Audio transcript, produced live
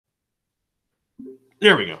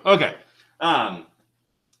There we go. Okay.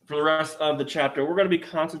 For the rest of the chapter, we're going to be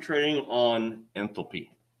concentrating on enthalpy.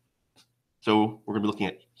 So we're going to be looking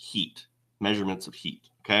at heat, measurements of heat.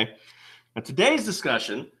 Okay. Now today's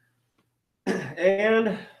discussion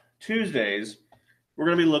and Tuesdays, we're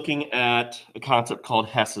going to be looking at a concept called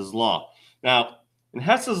Hess's law. Now, in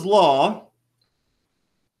Hess's law,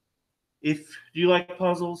 do you like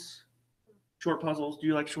puzzles? Short puzzles? Do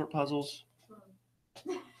you like short puzzles?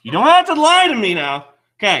 You don't have to lie to me now.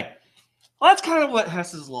 Okay. Well, that's kind of what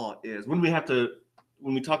Hess's law is when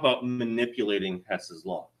we talk about manipulating Hess's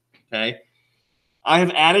law. Okay. I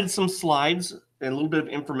have added some slides and a little bit of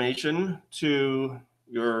information to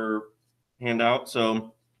your handout.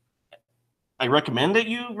 So I recommend that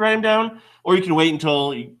you write them down, or you can wait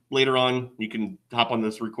until later on. You can hop on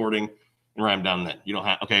this recording and write them down then. You don't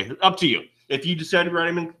have, okay, up to you. If you decide to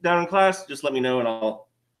write them down in class, just let me know and I'll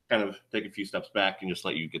kind of take a few steps back and just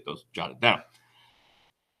let you get those jotted down.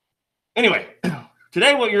 Anyway,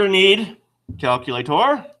 today what you're going to need,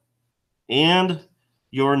 calculator and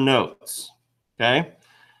your notes, okay?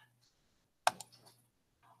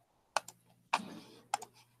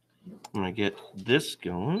 I'm going to get this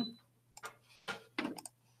going.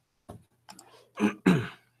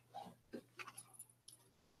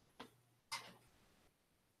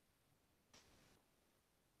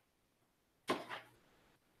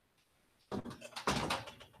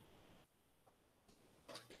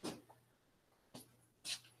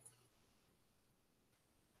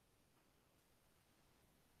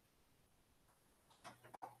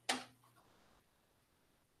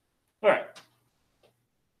 All right.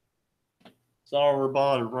 Sorry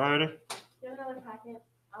about it, righty. Do you have another packet?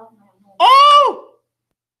 I'll have my home. Oh!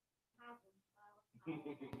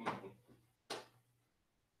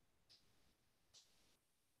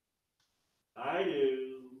 I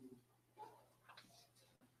do.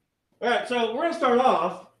 All right, so we're going to start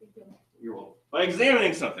off by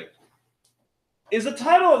examining something. Is the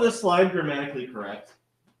title of this slide grammatically correct?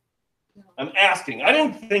 No. I'm asking. I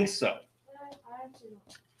didn't think so. I actually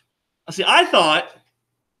don't. See, I thought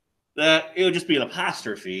that it would just be an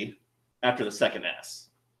apostrophe after the second S.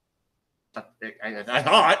 I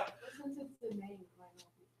thought. But since it's the name, why not?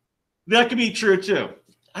 That could be true too.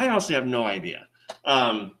 I honestly have no idea.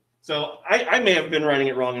 So I may have been writing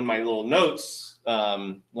it wrong in my little notes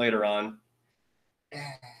later on.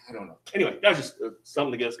 I don't know. Anyway, that was just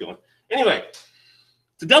something to get us going. Anyway,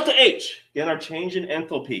 so delta H, again, our change in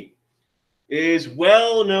enthalpy, is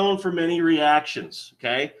well known for many reactions,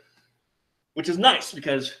 okay? Which is nice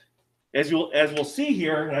because as we'll see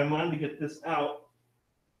here, and I'm going to get this out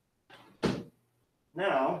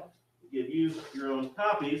now, give you your own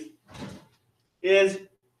copies, is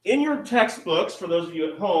in your textbooks, for those of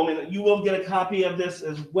you at home, and you will get a copy of this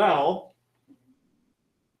as well.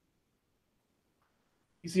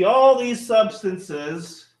 You see all these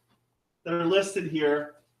substances that are listed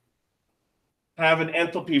here have an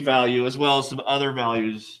enthalpy value as well as some other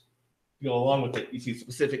values to go along with it. You see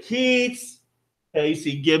specific heats. Okay, you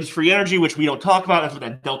see Gibbs free energy, which we don't talk about. That's what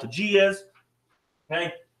that delta G is.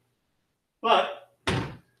 Okay, but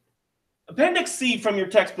Appendix C from your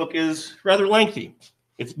textbook is rather lengthy.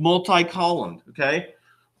 It's multi-columned, okay?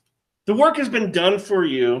 The work has been done for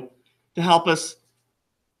you to help us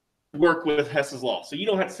work with Hess's law. So you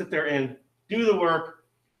don't have to sit there and do the work,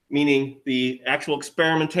 meaning the actual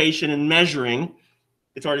experimentation and measuring.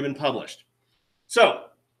 It's already been published. So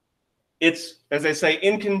it's, as I say,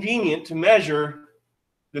 inconvenient to measure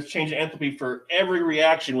this change in enthalpy for every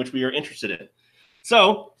reaction which we are interested in.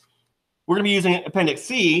 So we're going to be using Appendix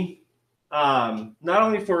C, not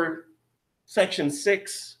only for Section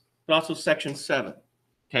 6, but also Section 7.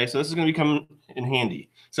 Okay, so this is going to become in handy.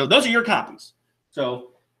 So those are your copies.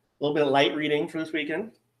 So a little bit of light reading for this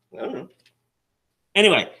weekend. I don't know.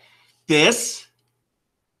 Anyway, this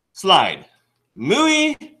slide,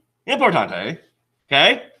 muy importante,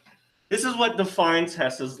 okay? This is what defines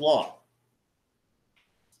Hess's law.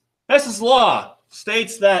 Hess's law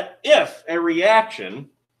states that if a reaction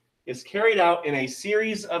is carried out in a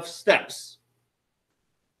series of steps,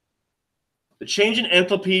 the change in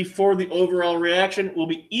enthalpy for the overall reaction will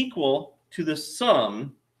be equal to the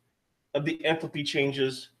sum of the enthalpy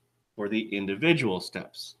changes for the individual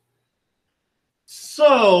steps.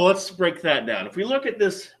 So let's break that down. If we look at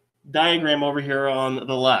this diagram over here on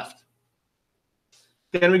the left,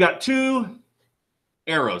 then we got two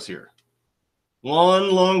arrows here.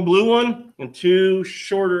 One long blue one and two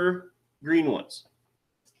shorter green ones.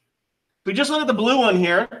 If we just look at the blue one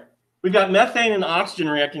here, we've got methane and oxygen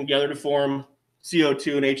reacting together to form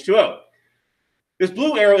CO2 and H2O. This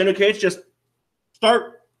blue arrow indicates just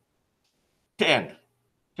start to end,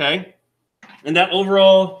 okay? And that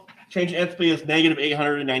overall change in enthalpy is negative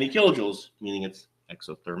 890 kilojoules, meaning it's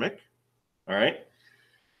exothermic. All right.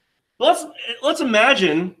 Let's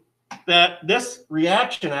imagine that this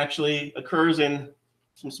reaction actually occurs in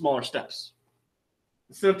some smaller steps.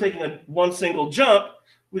 Instead of taking one single jump,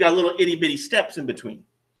 we got little itty bitty steps in between.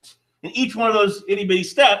 And each one of those itty bitty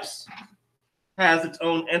steps has its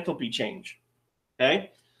own enthalpy change.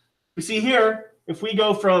 Okay. We see here, if we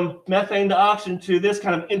go from methane to oxygen to this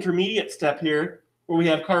kind of intermediate step here, where we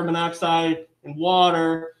have carbon monoxide and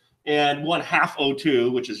water and 1/2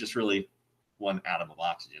 O2, which is just really one atom of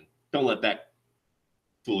oxygen. Don't let that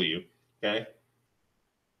fool you, okay?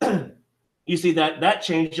 You see that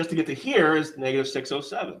change just to get to here is negative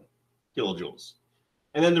 607 kilojoules.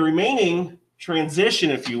 And then the remaining transition,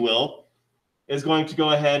 if you will, is going to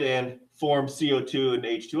go ahead and form CO2 and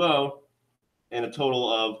H2O and a total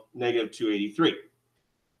of negative 283.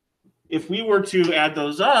 If we were to add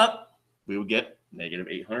those up, we would get negative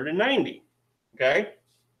 890, okay?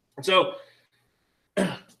 So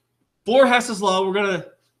for Hess's law, we're going to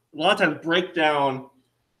a lot of times break down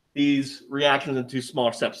these reactions into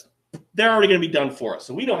smaller steps. They're already going to be done for us,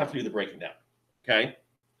 so we don't have to do the breaking down, okay?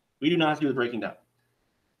 We do not have to do the breaking down.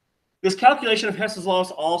 This calculation of Hess's law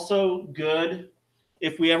is also good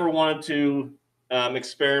if we ever wanted to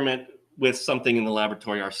experiment with something in the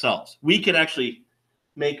laboratory ourselves. We could actually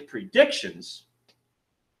make predictions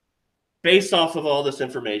based off of all this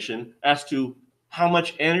information as to how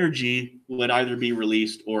much energy would either be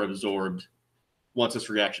released or absorbed once this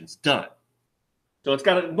reaction's done. So it's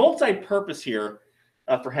got a multi-purpose here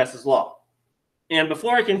for Hess's law. And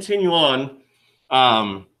before I continue on,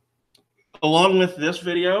 along with this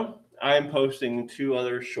video, I am posting 2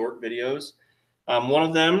 other short videos. One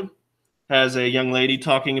of them has a young lady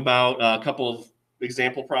talking about a couple of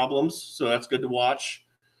example problems, so that's good to watch.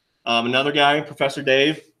 Another guy, Professor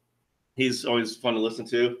Dave, he's always fun to listen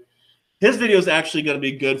to. His video is actually going to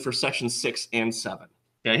be good for section 6 and 7.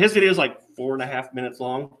 Okay, his video is like 4.5 minutes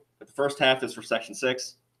long. But the first half is for section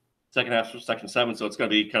 6, second half is for section 7, so it's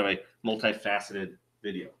going to be kind of a multifaceted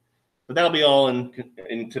video. But that'll be all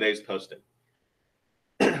in today's posting.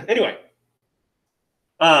 Anyway,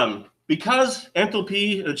 because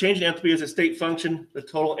enthalpy, the change in enthalpy is a state function, the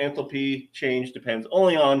total enthalpy change depends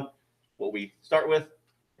only on what we start with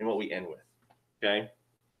and what we end with. Okay.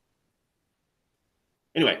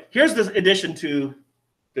 Anyway, here's this addition to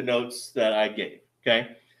the notes that I gave.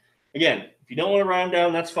 Okay. Again, if you don't want to write them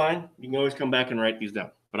down, that's fine. You can always come back and write these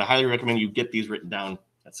down. But I highly recommend you get these written down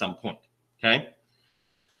at some point. Okay.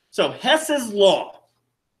 So Hess's law.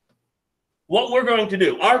 What we're going to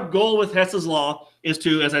do, our goal with Hess's law is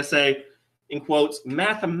to, as I say, in quotes,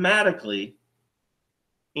 mathematically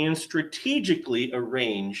and strategically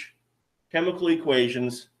arrange chemical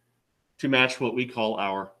equations to match what we call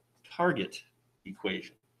our target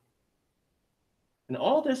equation. And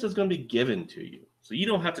all this is going to be given to you. So you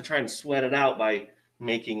don't have to try and sweat it out by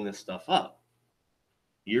making this stuff up.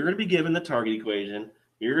 You're going to be given the target equation.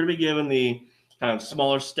 You're going to be given the kind of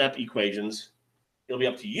smaller step equations. It'll be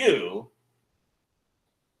up to you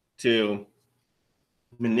to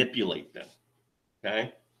manipulate them,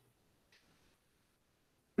 okay?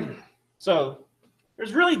 So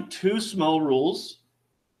there's really 2 small rules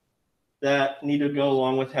that need to go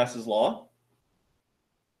along with Hess's law.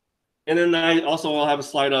 And then I also will have a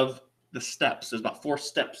slide of the steps. There's about 4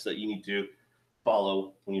 steps that you need to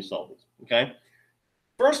follow when you solve this, okay?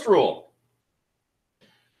 First rule.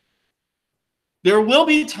 There will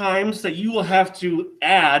be times that you will have to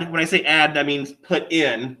add, when I say add, that means put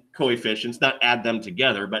in coefficients, not add them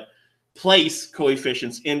together, but place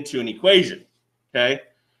coefficients into an equation, okay?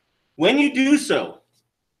 When you do so,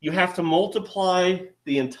 you have to multiply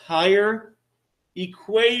the entire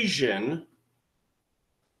equation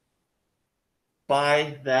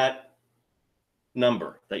by that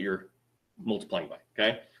number that you're multiplying by,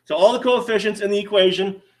 okay? So all the coefficients in the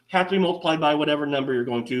equation have to be multiplied by whatever number you're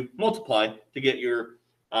going to multiply to get your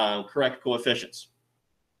correct coefficients.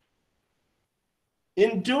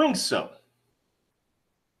 In doing so,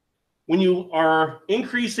 when you are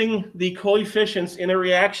increasing the coefficients in a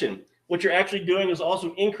reaction, what you're actually doing is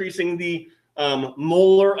also increasing the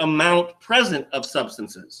molar amount present of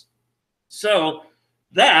substances. So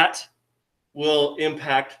that will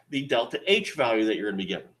impact the delta H value that you're going to be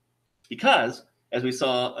given. Because, as we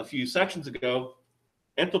saw a few sections ago,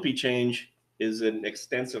 enthalpy change is an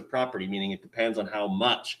extensive property, meaning it depends on how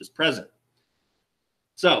much is present.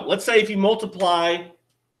 So let's say if you multiply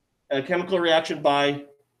a chemical reaction by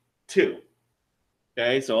 2,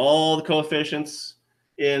 okay, so all the coefficients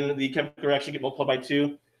in the chemical reaction get multiplied by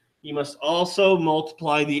 2. You must also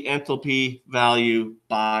multiply the enthalpy value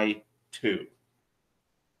by 2.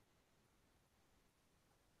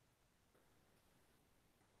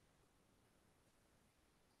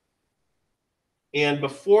 And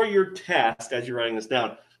before your test, as you're writing this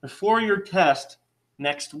down, before your test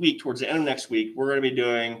next week, towards the end of next week, we're going to be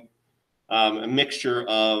doing a mixture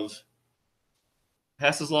of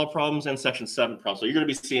Hess's Law problems and Section 7 problems. So you're going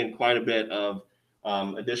to be seeing quite a bit of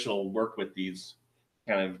additional work with these,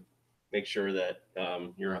 kind of make sure that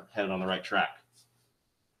you're headed on the right track.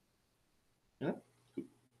 Yeah.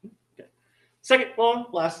 Okay. Second law,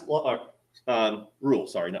 last law, rule,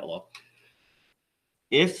 sorry, not law.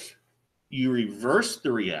 If you reverse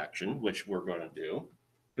the reaction, which we're going to do,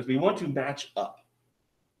 because we want to match up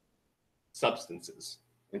substances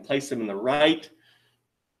and place them in the right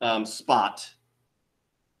spot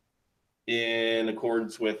in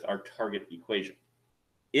accordance with our target equation.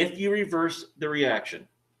 If you reverse the reaction,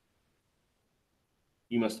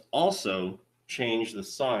 you must also change the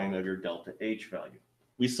sign of your delta H value.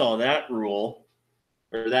 We saw that rule,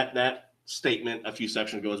 or that statement a few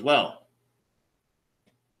sections ago as well.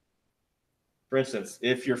 For instance,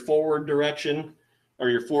 if your forward direction or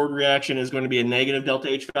your forward reaction is going to be a negative delta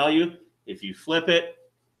H value, if you flip it,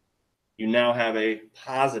 you now have a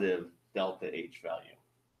positive delta H value.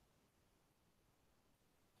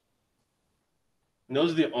 And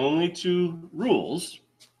those are the only 2 rules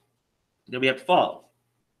that we have to follow.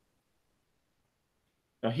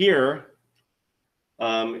 Now here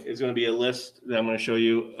is going to be a list that I'm going to show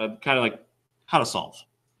you kind of like how to solve.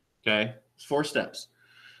 Okay, it's 4 steps.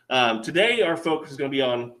 Today, our focus is going to be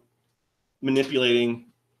on manipulating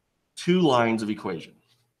 2 lines of equation.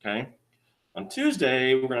 Okay. On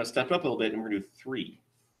Tuesday, we're going to step up a little bit and we're going to do 3.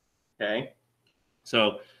 Okay.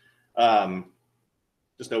 So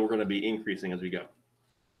just know we're going to be increasing as we go.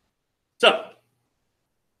 So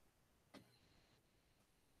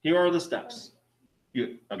here are the steps.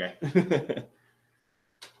 Okay.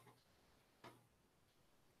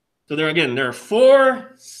 So there are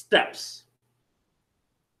 4 steps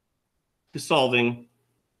to solving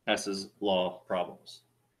Hess's law problems.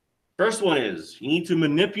 First one is you need to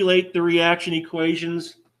manipulate the reaction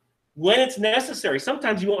equations when it's necessary.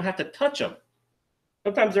 Sometimes you won't have to touch them.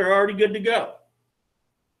 Sometimes they're already good to go.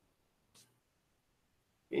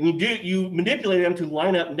 And you manipulate them to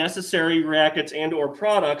line up necessary reactants and or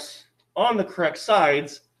products on the correct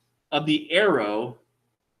sides of the arrow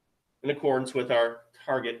in accordance with our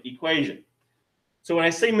target equation. So when I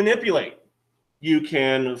say manipulate, you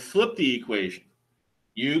can flip the equation.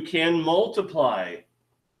 You can multiply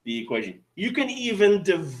the equation. You can even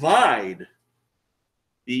divide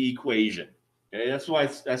the equation. Okay, that's why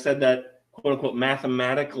I said that, quote unquote,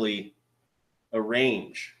 mathematically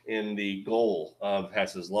arrange in the goal of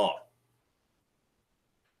Hess's law.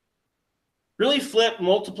 Really flip,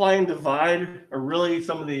 multiply, and divide are really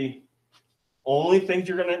some of the only things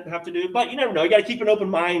you're going to have to do. But you never know. You got to keep an open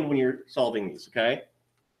mind when you're solving these, okay?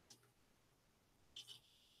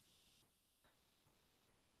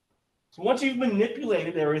 So once you've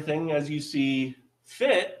manipulated everything as you see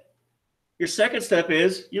fit, your second step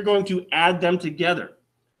is you're going to add them together.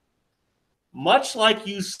 Much like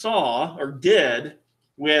you saw or did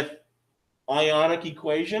with ionic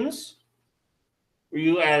equations, where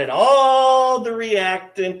you added all the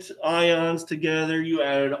reactant ions together, you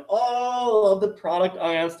added all of the product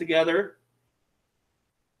ions together.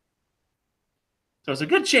 So it's a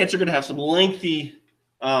good chance you're going to have some lengthy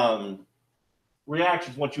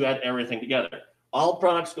reactions once you add everything together. All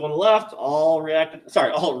products go on the left, all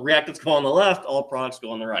reactants go on the left, all products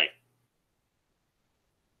go on the right.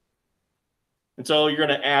 And so you're going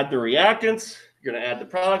to add the reactants, you're going to add the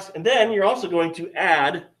products, and then you're also going to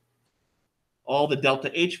add all the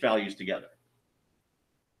delta H values together.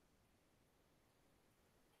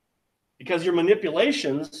 Because your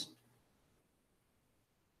manipulations,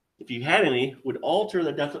 if you had any, would alter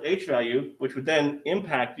the delta H value, which would then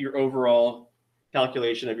impact your overall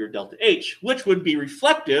calculation of your delta H, which would be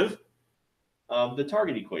reflective of the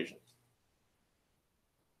target equation.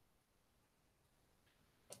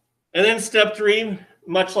 And then step 3,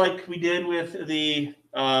 much like we did with the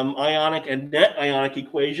ionic and net ionic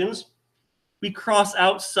equations, we cross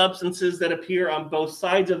out substances that appear on both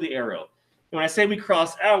sides of the arrow. And when I say we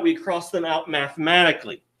cross them out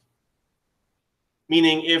mathematically.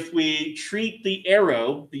 Meaning if we treat the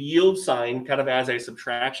arrow, the yield sign, kind of as a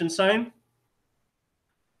subtraction sign,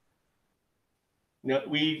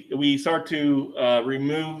 we start to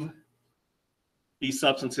remove these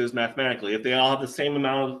substances mathematically. If they all have the same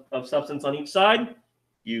amount of substance on each side,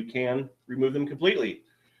 you can remove them completely.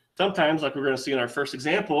 Sometimes, like we're going to see in our first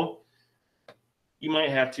example, you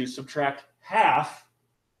might have to subtract half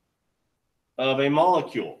of a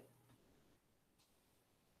molecule.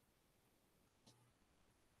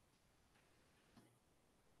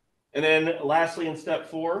 And then lastly, in step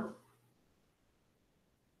 4,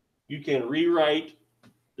 you can rewrite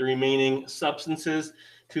the remaining substances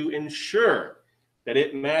to ensure that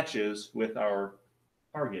it matches with our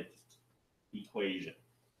target equation.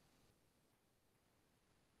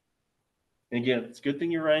 And again, it's a good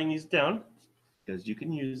thing you're writing these down because you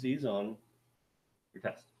can use these on your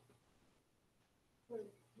test. We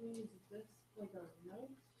use this like our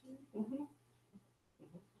notes too? Mm-hmm.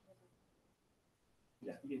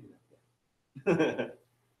 Yeah, you can do that.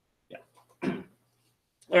 Yeah.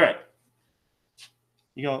 All right.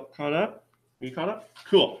 You got caught up? Are you caught up?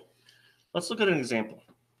 Cool. Let's look at an example.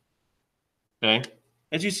 Okay.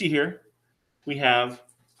 As you see here, we have,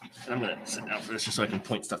 and I'm going to sit down for this just so I can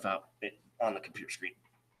point stuff out on the computer screen.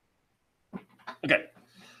 Okay.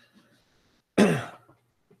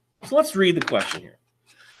 So let's read the question here.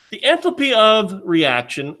 The enthalpy of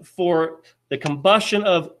reaction for the combustion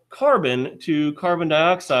of carbon to carbon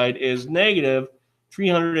dioxide is negative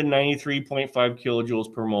 393.5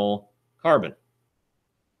 kilojoules per mole carbon.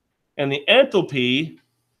 And the enthalpy,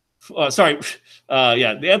 the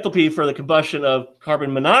enthalpy for the combustion of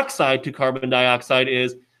carbon monoxide to carbon dioxide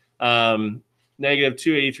is negative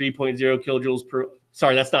 283.0 kilojoules per,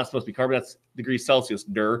 sorry, that's not supposed to be carbon, that's degrees Celsius,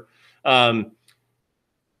 and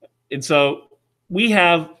so we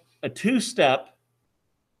have a 2-step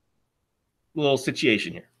little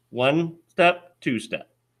situation here. 1 step, 2 step.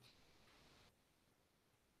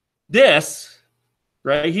 This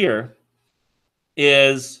right here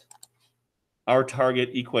is our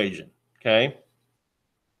target equation, okay?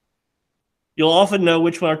 You'll often know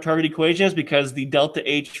which one our target equation is because the delta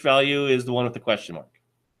H value is the one with the question mark.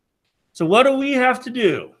 So what do we have to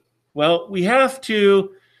do? Well, we have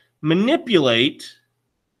to manipulate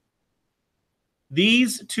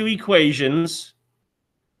these 2 equations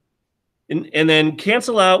and then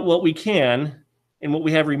cancel out what we can, and what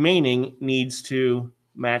we have remaining needs to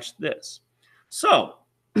match this. So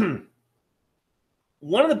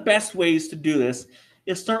one of the best ways to do this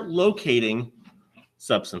is start locating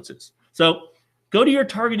substances. So go to your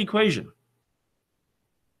target equation.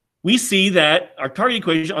 We see that our target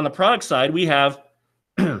equation on the product side, we have,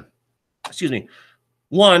 excuse me,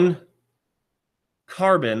 1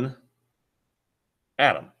 carbon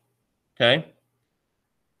atom, okay?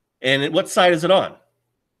 And what side is it on?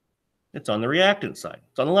 It's on the reactant side.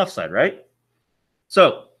 It's on the left side, right?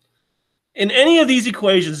 So in any of these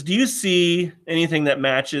equations, do you see anything that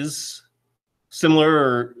matches similar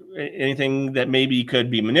or anything that maybe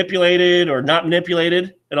could be manipulated or not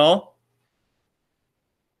manipulated at all?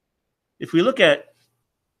 If we look at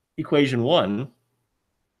equation 1,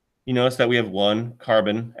 you notice that we have 1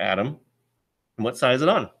 carbon atom. And what side is it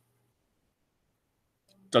on?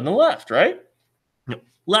 It's on the left, right? No,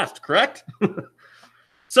 left, correct?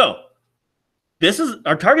 So this is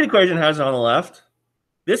our target equation has it on the left.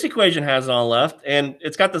 This equation has it on the left, and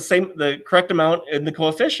it's got the correct amount in the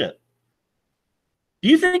coefficient. Do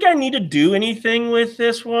you think I need to do anything with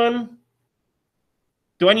this one?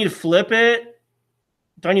 Do I need to flip it?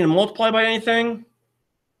 Do I need to multiply by anything?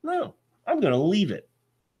 No, I'm going to leave it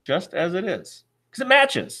just as it is because it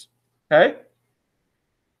matches, okay?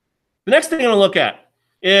 The next thing I'm going to look at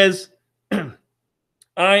is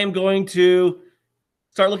I am going to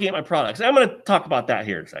start looking at my products. And I'm going to talk about that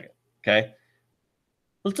here in a second, okay?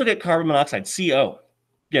 Let's look at carbon monoxide, CO.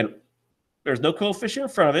 Again, there's no coefficient in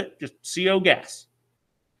front of it, just CO gas.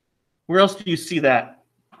 Where else do you see that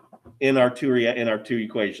in our two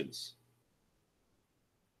equations?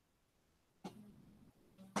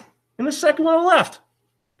 In the second one on the left.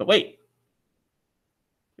 But wait,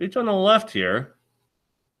 it's on the left here.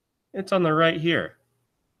 It's on the right here.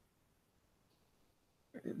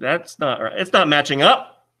 That's not right. It's not matching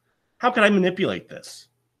up. How can I manipulate this?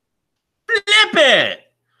 Flip it.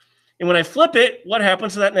 And when I flip it, what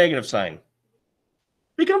happens to that negative sign? It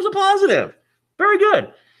becomes a positive. Very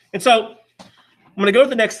good. And so I'm going to go to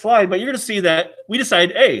the next slide, but you're going to see that we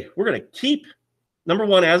decide, hey, we're going to keep number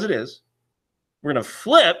 1 as it is. We're going to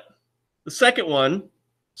flip the second one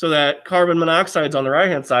so that carbon monoxide is on the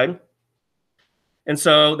right-hand side. And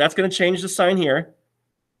so that's going to change the sign here.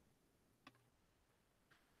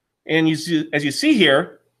 And you see, as you see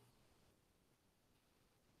here,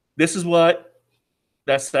 this is what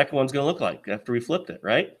that second one's going to look like after we flipped it,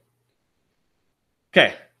 right?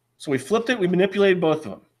 Okay, so we flipped it. We manipulated both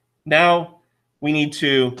of them. Now we need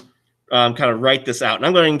to kind of write this out. And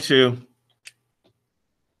I'm going to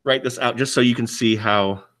write this out just so you can see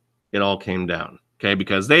how it all came down, okay?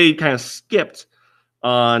 Because they kind of skipped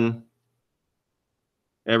on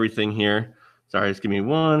everything here. Sorry, just give me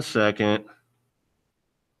 1 second.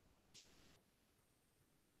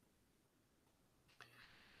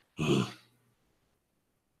 Yeah,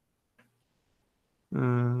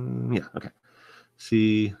 okay.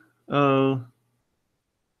 CO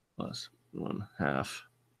plus 1/2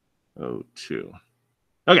 O2.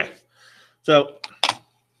 Okay, so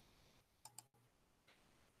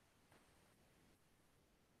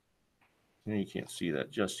you can't see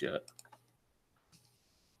that just yet.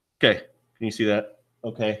 Okay, can you see that?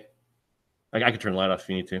 Okay. I could turn the light off if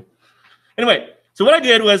you need to. Anyway, so what I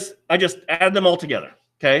did was I just added them all together.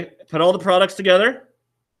 Okay, put all the products together,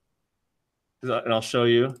 and I'll show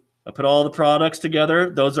you. I put all the products together.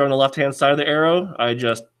 Those are on the left-hand side of the arrow. I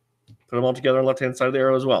just put them all together on the left-hand side of the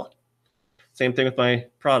arrow as well. Same thing with my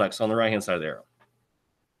products on the right-hand side of the arrow.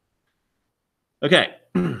 Okay,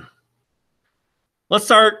 let's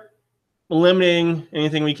start eliminating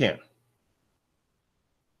anything we can.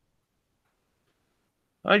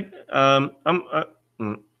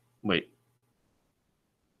 Wait.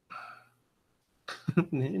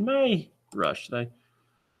 In my rush, did I?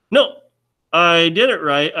 No, I did it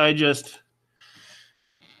right. I just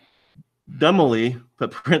dumbly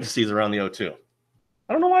put parentheses around the O2.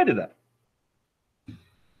 I don't know why I did that.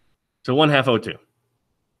 So 1/2 O2.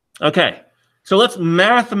 Okay, so let's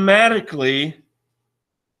mathematically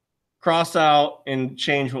cross out and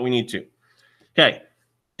change what we need to. Okay,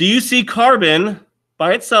 do you see carbon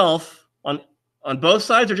by itself on both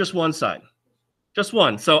sides or just one side? Just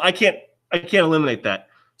one. So I can't eliminate that.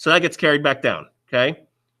 So that gets carried back down. Okay.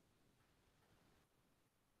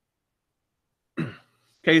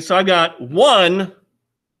 Okay, so I've got one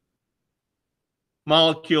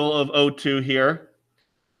molecule of O2 here,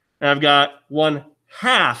 and I've got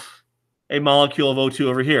 1/2 a molecule of O2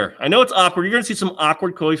 over here. I know it's awkward. You're going to see some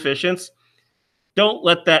awkward coefficients. Don't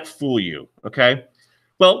let that fool you, okay?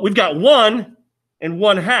 Well, we've got 1 and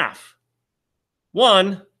 1/2.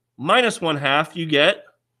 1 minus 1/2, you get,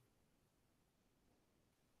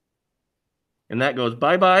 and that goes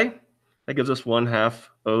bye-bye. That gives us 1/2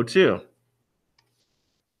 O2.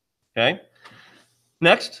 Okay?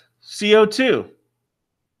 Next, CO2.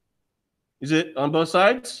 Is it on both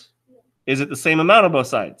sides? Is it the same amount on both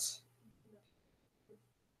sides?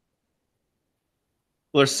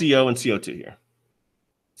 Well, there's CO and CO2 here.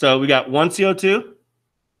 So we got one CO2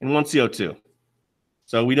 and one CO2.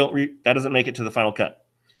 So we don't that doesn't make it to the final cut.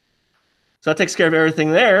 So that takes care of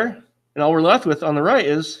everything there. And all we're left with on the right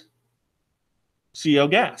is CO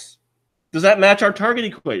gas. Does that match our target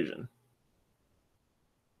equation?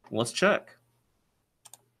 Let's check.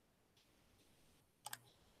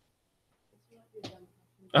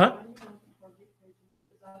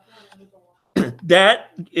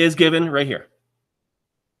 That is given right here.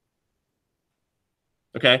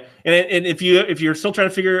 Okay, and if you're still trying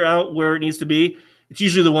to figure out where it needs to be, it's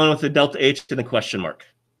usually the one with the delta H and the question mark.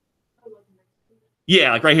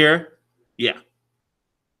 Yeah, like right here. Yeah.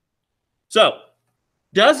 So,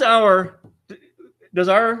 does our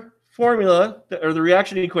formula or the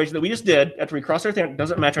reaction equation that we just did after we crossed everything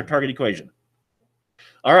doesn't match our target equation?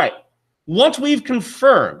 All right. Once we've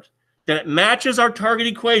confirmed that it matches our target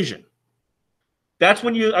equation, that's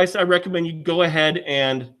when I recommend you go ahead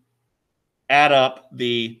and add up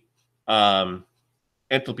the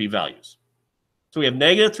enthalpy values. So we have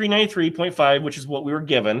negative 393.5, which is what we were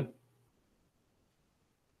given.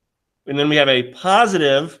 And then we have a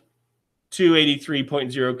positive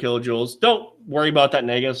 283.0 kilojoules. Don't worry about that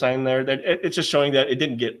negative sign there. It's just showing that it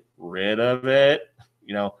didn't get rid of it.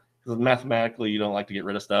 You know, because mathematically you don't like to get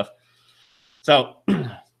rid of stuff. So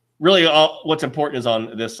really what's important is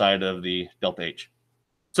on this side of the delta H.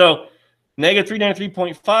 So negative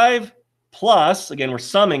 393.5 plus, again, we're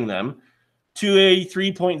summing them,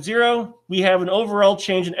 283.0, we have an overall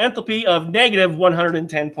change in enthalpy of negative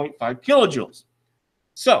 110.5 kilojoules.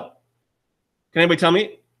 So, can anybody tell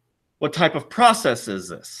me what type of process is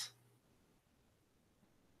this?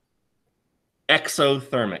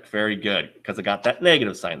 Exothermic. Very good, because I got that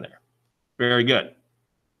negative sign there. Very good.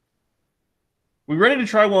 We ready to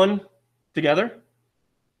try one together?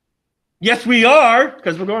 Yes, we are,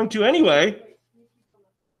 because we're going to anyway.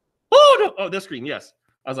 Oh, no. Oh, this screen, yes.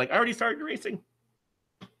 I was like, I already started erasing.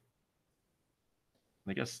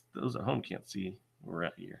 I guess those at home can't see where we're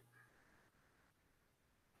at here.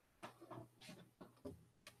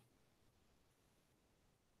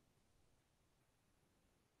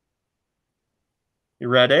 You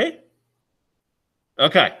ready?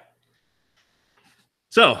 Okay.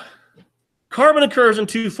 So, carbon occurs in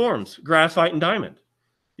two forms, graphite and diamond.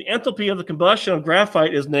 The enthalpy of the combustion of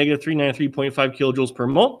graphite is negative 393.5 kilojoules per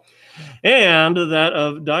mole, and that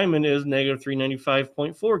of diamond is negative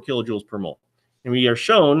 395.4 kilojoules per mole. And we are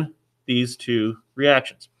shown these two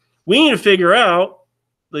reactions. We need to figure out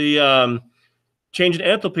the change in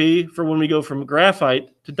enthalpy for when we go from graphite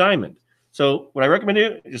to diamond. So what I recommend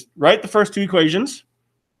you just write the first two equations.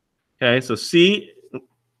 Okay, so C, I'm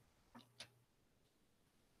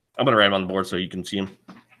going to write them on the board so you can see them.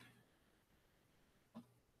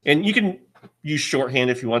 And you can use shorthand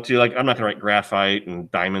if you want to. Like, I'm not going to write graphite and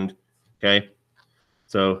diamond. Okay,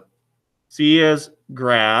 so C as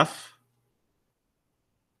graph.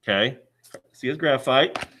 Okay, C as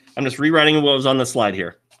graphite. I'm just rewriting what was on the slide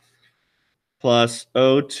here. Plus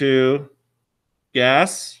O2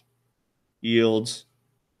 gas yields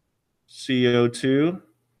CO2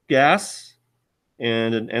 gas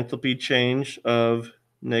and an enthalpy change of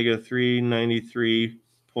negative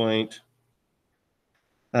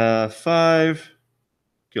 393.5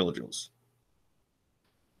 kilojoules.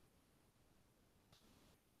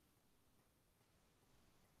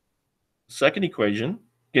 Second equation,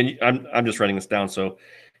 again, I'm just writing this down, so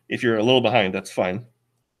if you're a little behind, that's fine.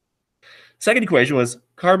 Second equation was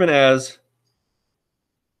carbon as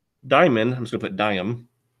diamond, I'm just going to put diam,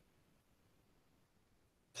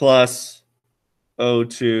 plus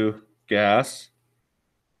O2 gas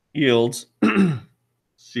yields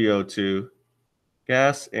CO2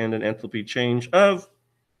 gas and an enthalpy change of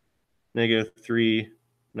negative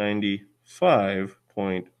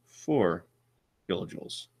 395.4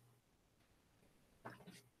 kilojoules.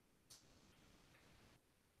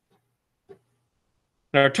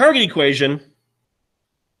 Now our target equation,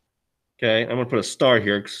 okay, I'm going to put a star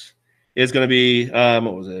here, is going to be,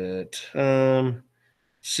 what was it?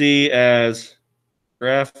 C as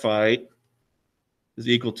graphite is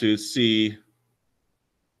equal to C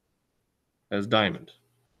as diamond,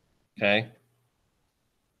 okay?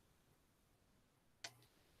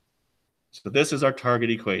 So this is our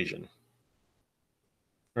target equation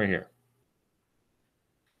right here.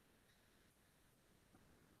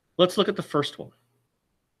 Let's look at the first one.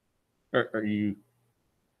 Are you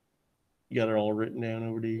got it all written down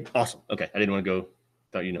over to you? Awesome. Okay, I didn't want to go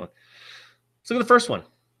without you knowing. Let's look at the first one,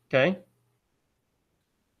 okay?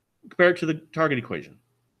 Compare it to the target equation.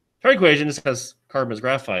 Target equation just has carbon as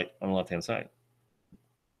graphite on the left-hand side.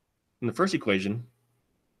 In the first equation,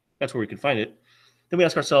 that's where we can find it. Then we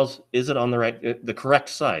ask ourselves, is it on the correct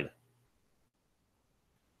side?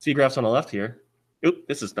 See graphs on the left here. Oop,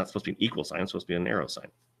 this is not supposed to be an equal sign. It's supposed to be an arrow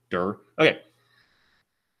sign. Durr. Okay.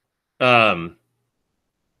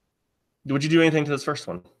 Would you do anything to this first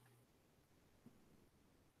one?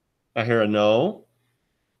 I hear a no.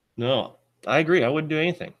 No, I agree. I wouldn't do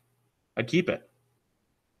anything. I'd keep it.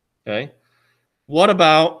 Okay. What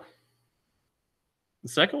about the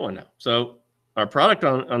second one now? So our product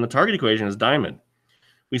on the target equation is diamond.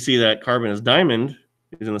 We see that carbon as diamond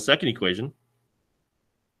is in the second equation.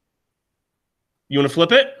 You want to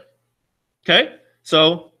flip it? Okay.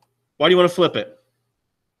 So why do you want to flip it?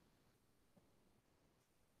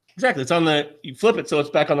 Exactly. It's on the, you flip it so it's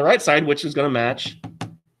back on the right side, which is going to match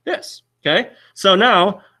this. Okay. So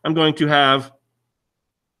now I'm going to have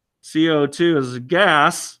CO2 as a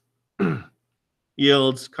gas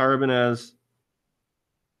yields carbon as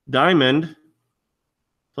diamond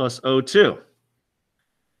plus O2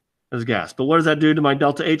 as gas. But what does that do to my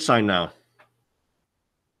delta H sign now?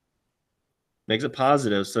 Makes it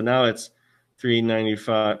positive. So now it's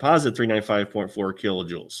 395, positive 395.4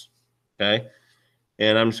 kilojoules. Okay.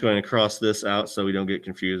 And I'm just going to cross this out so we don't get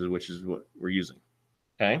confused, which is what we're using.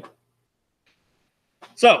 Okay.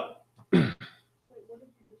 So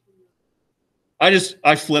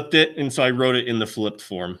I flipped it, and so I wrote it in the flipped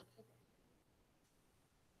form.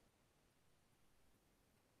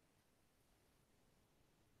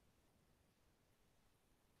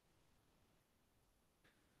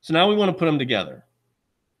 So now we want to put them together.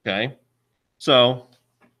 Okay. So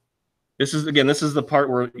this is, again, this is the part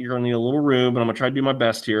where you're going to need a little room, but I'm going to try to do my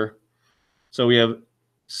best here. So we have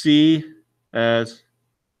C as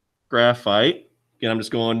graphite. Again, I'm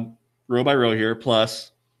just going row by row here,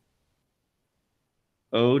 plus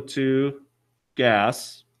O2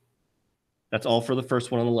 gas. That's all for the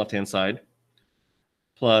first one on the left-hand side.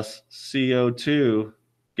 Plus CO2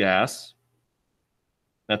 gas.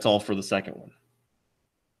 That's all for the second one.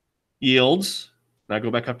 Yields. Now I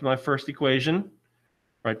go back up to my first equation.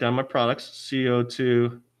 Write down my products.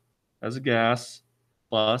 CO2 as a gas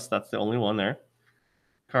plus, that's the only one there.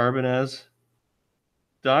 Carbon as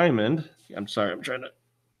diamond. I'm sorry, I'm trying to.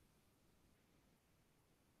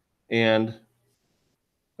 And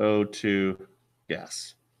O2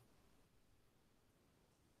 gas.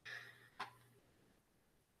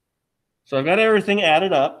 So I've got everything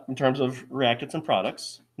added up in terms of reactants and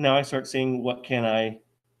products. Now I start seeing what can I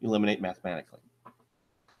eliminate mathematically.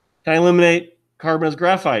 Can I eliminate carbon as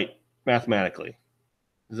graphite mathematically?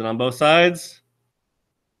 Is it on both sides?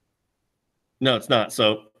 No, it's not.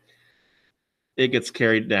 So it gets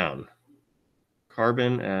carried down.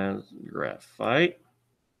 Carbon as graphite.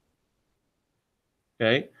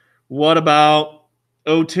 Okay. What about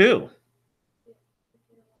O2?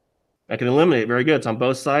 I can eliminate. Very good. It's on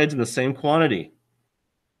both sides in the same quantity.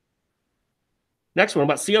 Next one,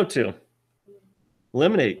 about CO2.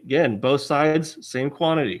 Eliminate. Again, both sides, same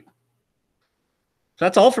quantity. So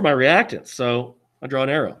that's all for my reactants. So I draw an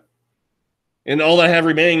arrow. And all I have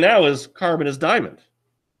remaining now is carbon as diamond.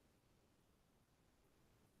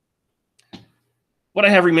 What I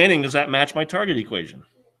have remaining, does that match my target equation?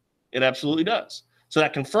 It absolutely does. So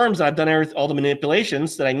that confirms that I've done all the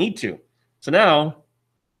manipulations that I need to. So now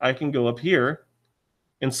I can go up here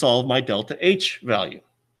and solve my delta H value.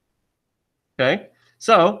 Okay,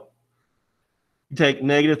 so you take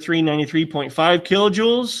negative 393.5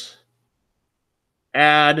 kilojoules,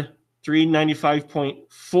 add 395.4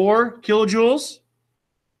 kilojoules,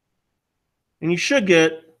 and you should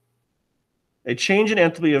get a change in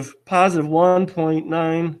enthalpy of positive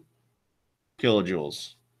 1.9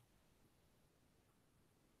 kilojoules.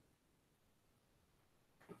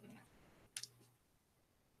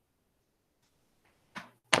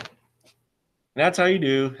 And that's how you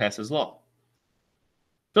do Hess's law.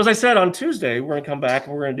 So as I said, on Tuesday, we're going to come back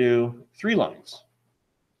and we're going to do 3 lines.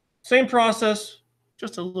 Same process,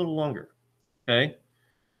 just a little longer. Okay.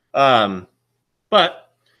 And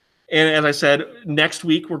as I said, next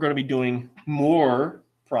week we're going to be doing more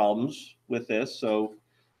problems with this. So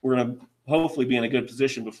we're going to hopefully be in a good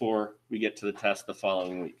position before we get to the test the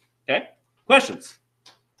following week. Okay. Questions?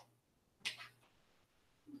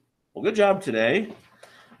 Well, good job today.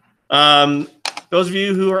 Those of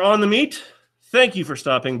you who are on the meet, thank you for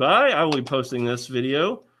stopping by. I will be posting this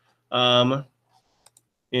video a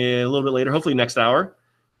little bit later, hopefully next hour,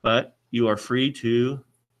 but you are free to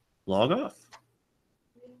log off.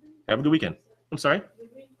 Have a good weekend. I'm sorry.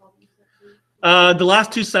 The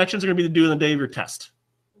last 2 sections are going to be due on the day of your test,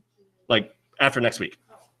 like after next week.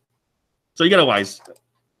 So you got a wise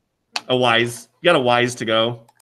to go.